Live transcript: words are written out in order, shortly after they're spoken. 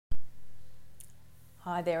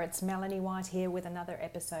Hi there, it's Melanie White here with another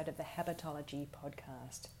episode of the Habitology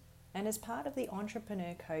podcast. And as part of the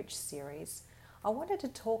Entrepreneur Coach series, I wanted to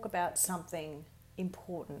talk about something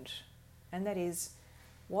important, and that is,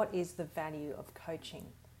 what is the value of coaching?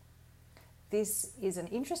 This is an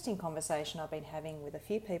interesting conversation I've been having with a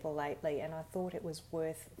few people lately, and I thought it was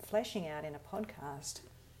worth fleshing out in a podcast.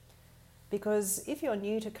 Because if you're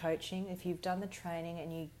new to coaching, if you've done the training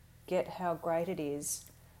and you get how great it is,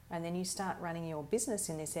 and then you start running your business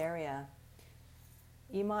in this area,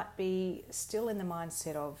 you might be still in the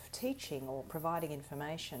mindset of teaching or providing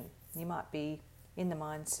information. You might be in the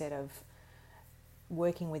mindset of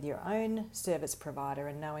working with your own service provider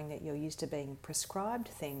and knowing that you're used to being prescribed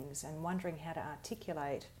things and wondering how to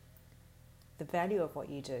articulate the value of what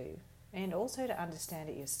you do and also to understand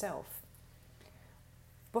it yourself.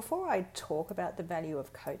 Before I talk about the value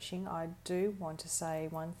of coaching, I do want to say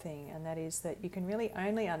one thing, and that is that you can really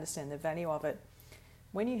only understand the value of it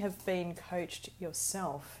when you have been coached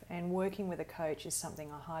yourself, and working with a coach is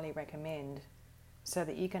something I highly recommend so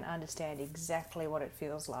that you can understand exactly what it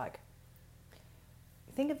feels like.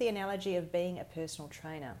 Think of the analogy of being a personal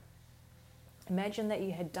trainer. Imagine that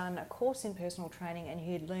you had done a course in personal training and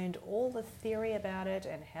you had learned all the theory about it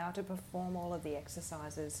and how to perform all of the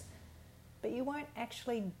exercises, but you weren't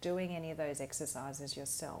actually doing any of those exercises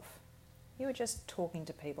yourself. You were just talking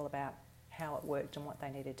to people about how it worked and what they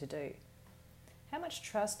needed to do. How much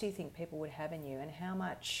trust do you think people would have in you, and how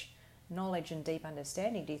much knowledge and deep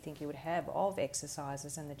understanding do you think you would have of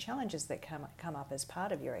exercises and the challenges that come up as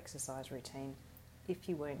part of your exercise routine if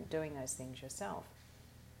you weren't doing those things yourself?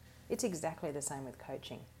 It's exactly the same with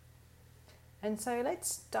coaching. And so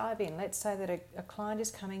let's dive in. Let's say that a client is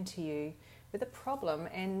coming to you with a problem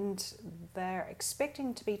and they're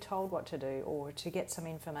expecting to be told what to do or to get some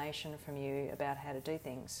information from you about how to do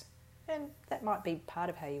things. And that might be part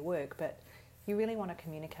of how you work, but you really want to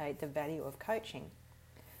communicate the value of coaching.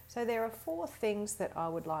 So there are 4 things that I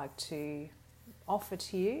would like to offer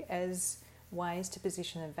to you as ways to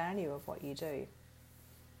position the value of what you do.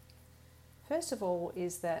 First of all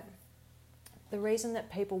is that the reason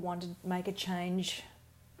that people want to make a change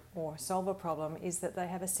or solve a problem is that they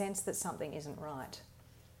have a sense that something isn't right.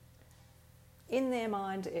 In their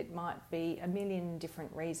mind, it might be a million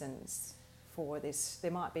different reasons for this.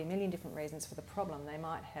 There might be a million different reasons for the problem. They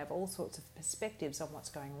might have all sorts of perspectives on what's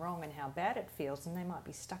going wrong and how bad it feels, and they might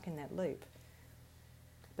be stuck in that loop.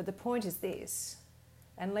 But the point is this: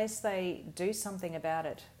 unless they do something about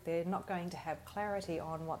it, they're not going to have clarity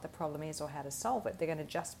on what the problem is or how to solve it. They're going to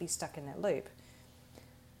just be stuck in that loop.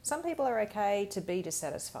 Some people are okay to be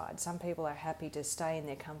dissatisfied. Some people are happy to stay in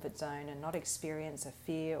their comfort zone and not experience a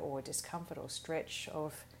fear or discomfort or stretch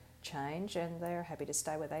of change, and they're happy to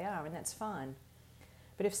stay where they are, and that's fine.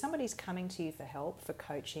 But if somebody's coming to you for help, for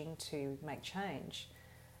coaching to make change,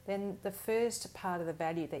 then the first part of the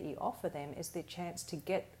value that you offer them is the chance to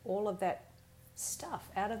get all of that stuff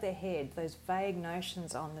out of their head, those vague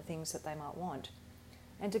notions on the things that they might want,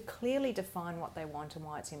 and to clearly define what they want and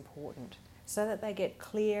why it's important, so that they get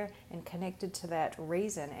clear and connected to that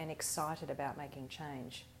reason and excited about making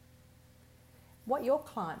change. What your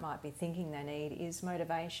client might be thinking they need is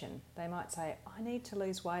motivation. They might say, I need to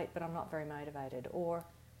lose weight, but I'm not very motivated. Or,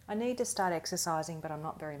 I need to start exercising, but I'm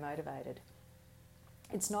not very motivated.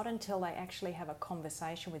 It's not until they actually have a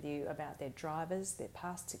conversation with you about their drivers, their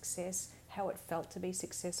past success, how it felt to be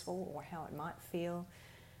successful or how it might feel,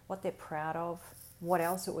 what they're proud of, what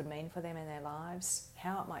else it would mean for them in their lives,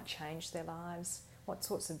 how it might change their lives, what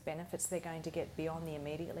sorts of benefits they're going to get beyond the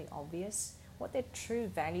immediately obvious, what their true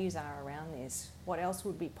values are around this, what else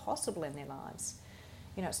would be possible in their lives.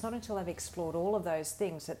 You know, it's not until they've explored all of those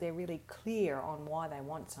things that they're really clear on why they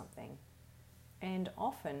want something. And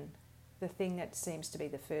often, the thing that seems to be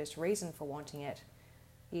the first reason for wanting it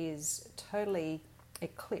is totally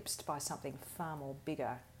eclipsed by something far more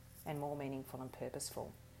bigger and more meaningful and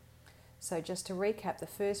purposeful. So just to recap, the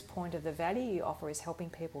first point of the value you offer is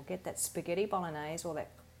helping people get that spaghetti bolognese or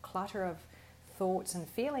that clutter of thoughts and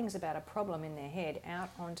feelings about a problem in their head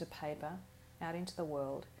out onto paper, out into the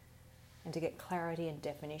world, and to get clarity and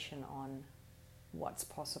definition on what's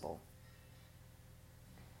possible.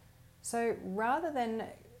 So rather than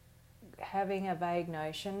having a vague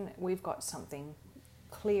notion, we've got something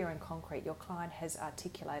clear and concrete. Your client has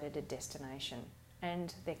articulated a destination,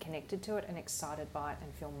 and they're connected to it and excited by it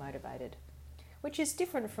and feel motivated, which is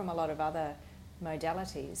different from a lot of other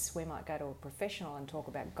modalities. We might go to a professional and talk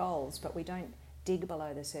about goals, but we don't dig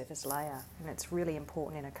below the surface layer. And it's really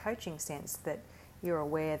important in a coaching sense that you're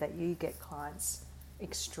aware that you get clients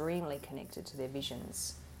extremely connected to their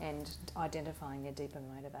visions and identifying their deeper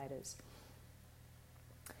motivators.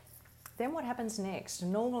 Then what happens next?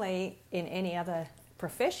 Normally in any other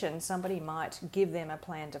profession, somebody might give them a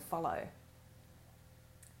plan to follow.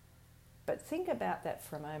 But think about that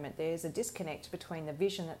for a moment. There's a disconnect between the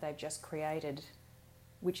vision that they've just created,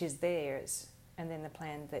 which is theirs, and then the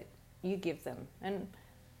plan that you give them. And,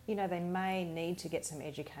 you know, they may need to get some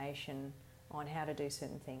education on how to do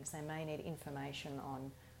certain things. They may need information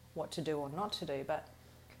on what to do or not to do. But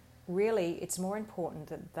really, it's more important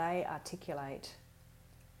that they articulate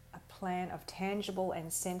a plan of tangible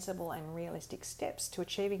and sensible and realistic steps to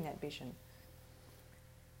achieving that vision.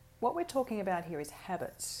 What we're talking about here is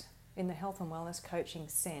habits. In the health and wellness coaching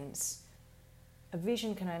sense, a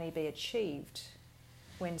vision can only be achieved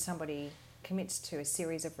when somebody commits to a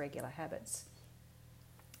series of regular habits.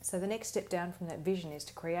 So the next step down from that vision is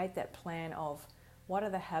to create that plan of what are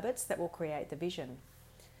the habits that will create the vision.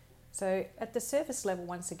 So at the surface level,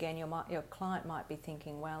 once again, your client might be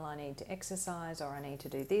thinking, well, I need to exercise, or I need to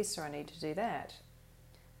do this, or I need to do that.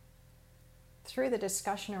 Through the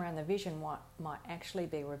discussion around the vision, what might actually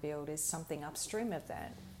be revealed is something upstream of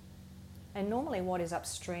that. And normally what is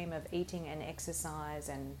upstream of eating and exercise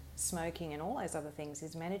and smoking and all those other things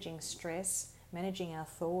is managing stress, managing our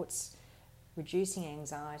thoughts, reducing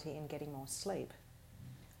anxiety and getting more sleep.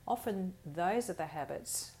 Often those are the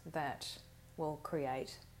habits that will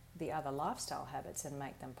create the other lifestyle habits and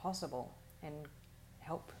make them possible and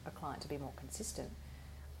help a client to be more consistent.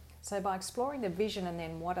 So by exploring the vision and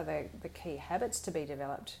then what are the key habits to be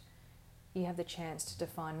developed, you have the chance to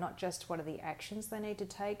define not just what are the actions they need to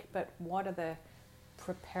take, but what are the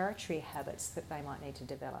preparatory habits that they might need to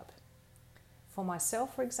develop. For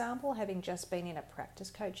myself, for example, having just been in a practice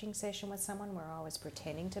coaching session with someone where I was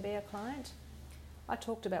pretending to be a client, I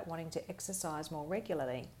talked about wanting to exercise more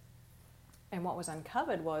regularly. And what was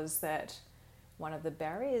uncovered was that one of the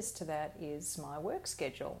barriers to that is my work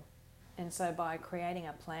schedule. And so by creating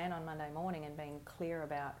a plan on Monday morning and being clear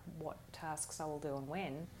about what tasks I will do and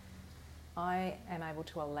when, I am able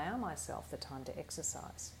to allow myself the time to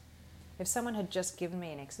exercise. If someone had just given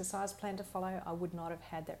me an exercise plan to follow, I would not have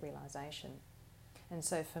had that realisation. And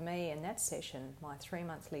so for me in that session, my 3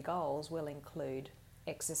 monthly goals will include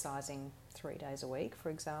exercising 3 days a week, for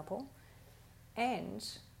example, and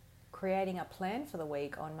creating a plan for the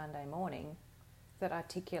week on Monday morning that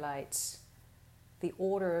articulates the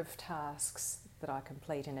order of tasks that I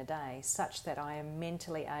complete in a day, such that I am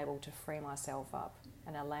mentally able to free myself up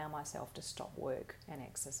and allow myself to stop work and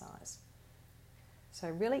exercise. So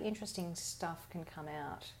really interesting stuff can come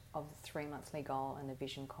out of the 3 monthly goal and the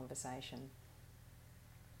vision conversation.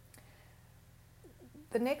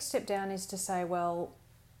 The next step down is to say, well,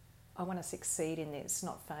 I want to succeed in this,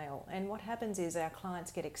 not fail. And what happens is our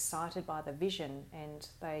clients get excited by the vision and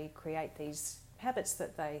they create these habits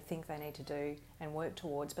that they think they need to do and work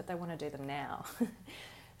towards, but they want to do them now.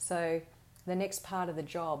 So the next part of the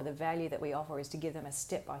job, the value that we offer, is to give them a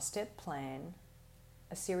step-by-step plan,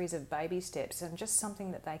 a series of baby steps, and just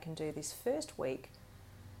something that they can do this first week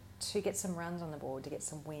to get some runs on the board, to get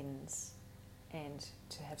some wins, and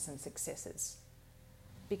to have some successes.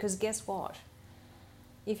 Because guess what?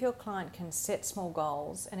 If your client can set small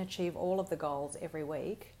goals and achieve all of the goals every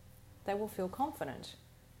week, they will feel confident.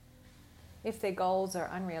 If their goals are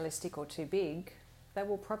unrealistic or too big, they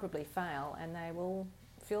will probably fail and they will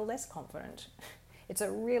feel less confident. It's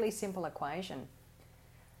a really simple equation.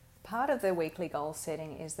 Part of the weekly goal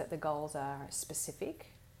setting is that the goals are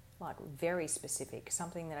specific, like very specific,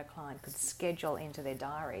 something that a client could schedule into their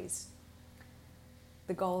diaries.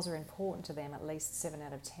 The goals are important to them, at least 7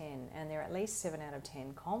 out of 10, and they're at least 7 out of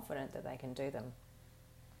 10 confident that they can do them.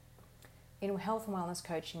 In health and wellness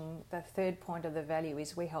coaching, the third point of the value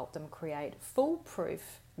is we help them create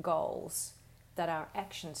foolproof goals that are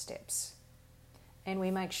action steps. And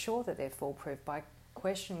we make sure that they're foolproof by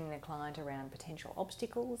questioning the client around potential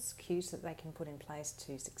obstacles, cues that they can put in place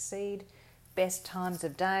to succeed, best times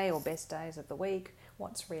of day or best days of the week,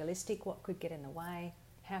 what's realistic, what could get in the way,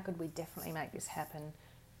 how could we definitely make this happen,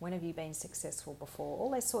 when have you been successful before, all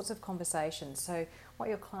those sorts of conversations. So what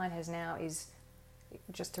your client has now is,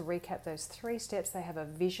 just to recap those 3 steps, they have a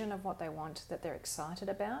vision of what they want that they're excited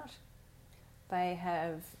about. They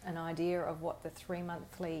have an idea of what the 3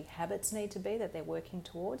 monthly habits need to be that they're working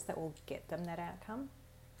towards that will get them that outcome.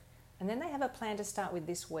 And then they have a plan to start with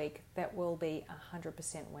this week that will be 100%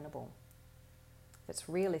 winnable. That's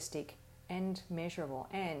realistic and measurable.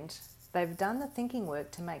 And they've done the thinking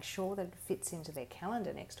work to make sure that it fits into their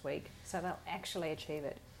calendar next week so they'll actually achieve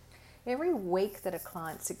it. Every week that a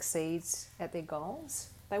client succeeds at their goals,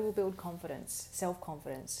 they will build confidence,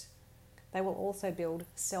 self-confidence. They will also build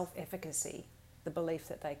self-efficacy, the belief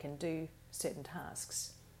that they can do certain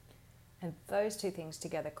tasks. And those two things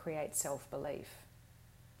together create self-belief.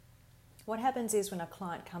 What happens is when a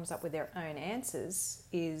client comes up with their own answers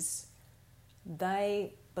is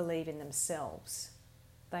they believe in themselves.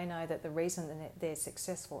 They know that the reason that they're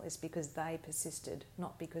successful is because they persisted,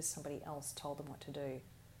 not because somebody else told them what to do.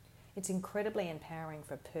 It's incredibly empowering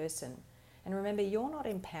for a person. And remember, you're not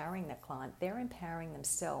empowering the client, they're empowering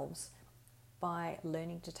themselves by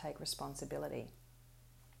learning to take responsibility.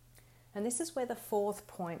 And this is where the fourth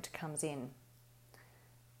point comes in.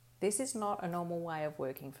 This is not a normal way of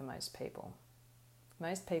working for most people.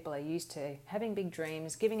 Most people are used to having big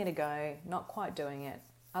dreams, giving it a go, not quite doing it.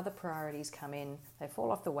 Other priorities come in, they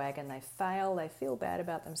fall off the wagon, they fail, they feel bad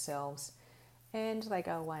about themselves, and they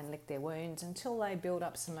go away and lick their wounds until they build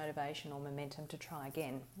up some motivation or momentum to try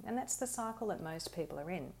again. And that's the cycle that most people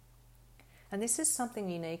are in. And this is something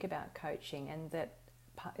unique about coaching, and that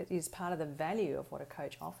is part of the value of what a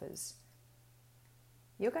coach offers.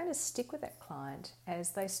 You're going to stick with that client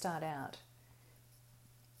as they start out,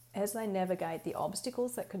 as they navigate the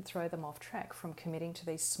obstacles that could throw them off track from committing to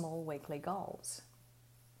these small weekly goals.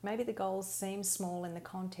 Maybe the goals seem small in the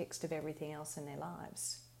context of everything else in their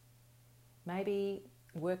lives. Maybe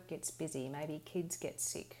work gets busy, maybe kids get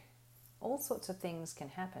sick. All sorts of things can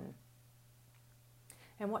happen.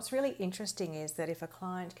 And what's really interesting is that if a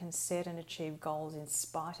client can set and achieve goals in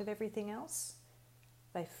spite of everything else,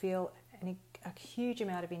 they feel a huge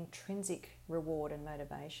amount of intrinsic reward and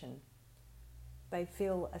motivation. They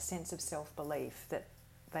feel a sense of self-belief that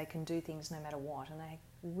they can do things no matter what, and they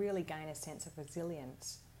really gain a sense of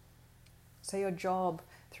resilience. So your job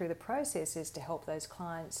through the process is to help those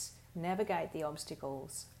clients navigate the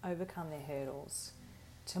obstacles, overcome their hurdles,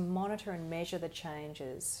 to monitor and measure the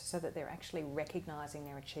changes so that they're actually recognising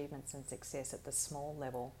their achievements and success at the small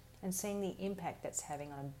level and seeing the impact that's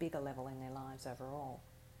having on a bigger level in their lives overall.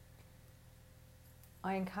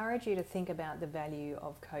 I encourage you to think about the value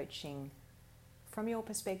of coaching from your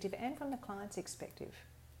perspective and from the client's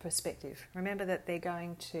perspective. Remember that they're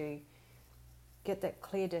going to get that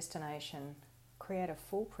clear destination, create a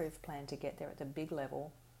foolproof plan to get there at the big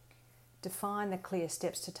level, define the clear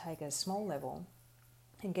steps to take at a small level,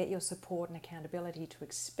 and get your support and accountability to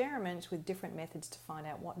experiment with different methods to find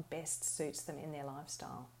out what best suits them in their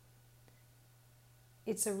lifestyle.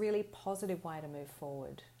 It's a really positive way to move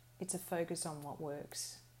forward. It's a focus on what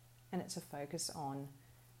works, and it's a focus on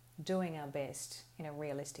doing our best in a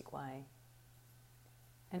realistic way.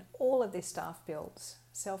 And all of this stuff builds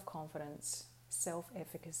self-confidence,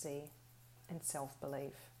 self-efficacy, and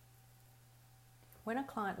self-belief. When a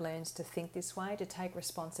client learns to think this way, to take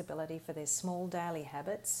responsibility for their small daily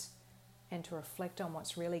habits and to reflect on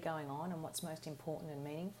what's really going on and what's most important and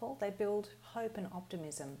meaningful, they build hope and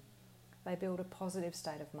optimism. They build a positive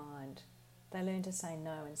state of mind. They learn to say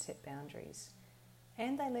no and set boundaries.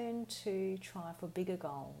 And they learn to try for bigger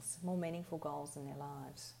goals, more meaningful goals in their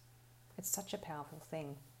lives. It's such a powerful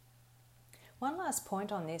thing. One last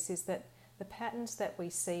point on this is that the patterns that we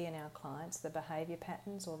see in our clients, the behaviour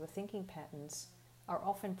patterns or the thinking patterns, are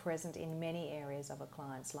often present in many areas of a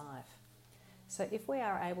client's life. So if we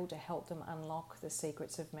are able to help them unlock the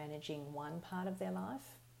secrets of managing one part of their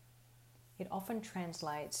life, it often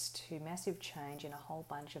translates to massive change in a whole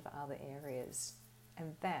bunch of other areas,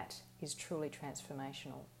 and that is truly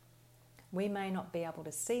transformational. We may not be able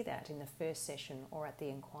to see that in the first session or at the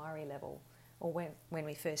inquiry level or when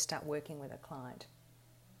we first start working with a client,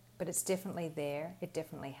 but it's definitely there, it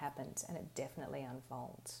definitely happens, and it definitely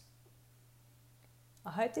unfolds. I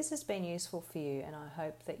hope this has been useful for you, and I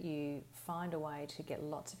hope that you find a way to get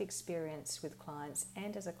lots of experience with clients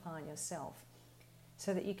and as a client yourself,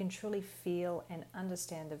 so that you can truly feel and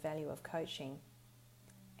understand the value of coaching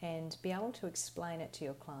and be able to explain it to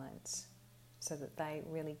your clients so that they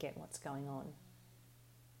really get what's going on.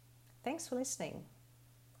 Thanks for listening.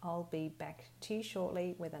 I'll be back to you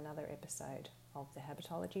shortly with another episode of the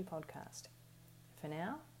Habitology Podcast. For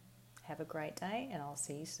now, have a great day, and I'll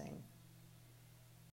see you soon.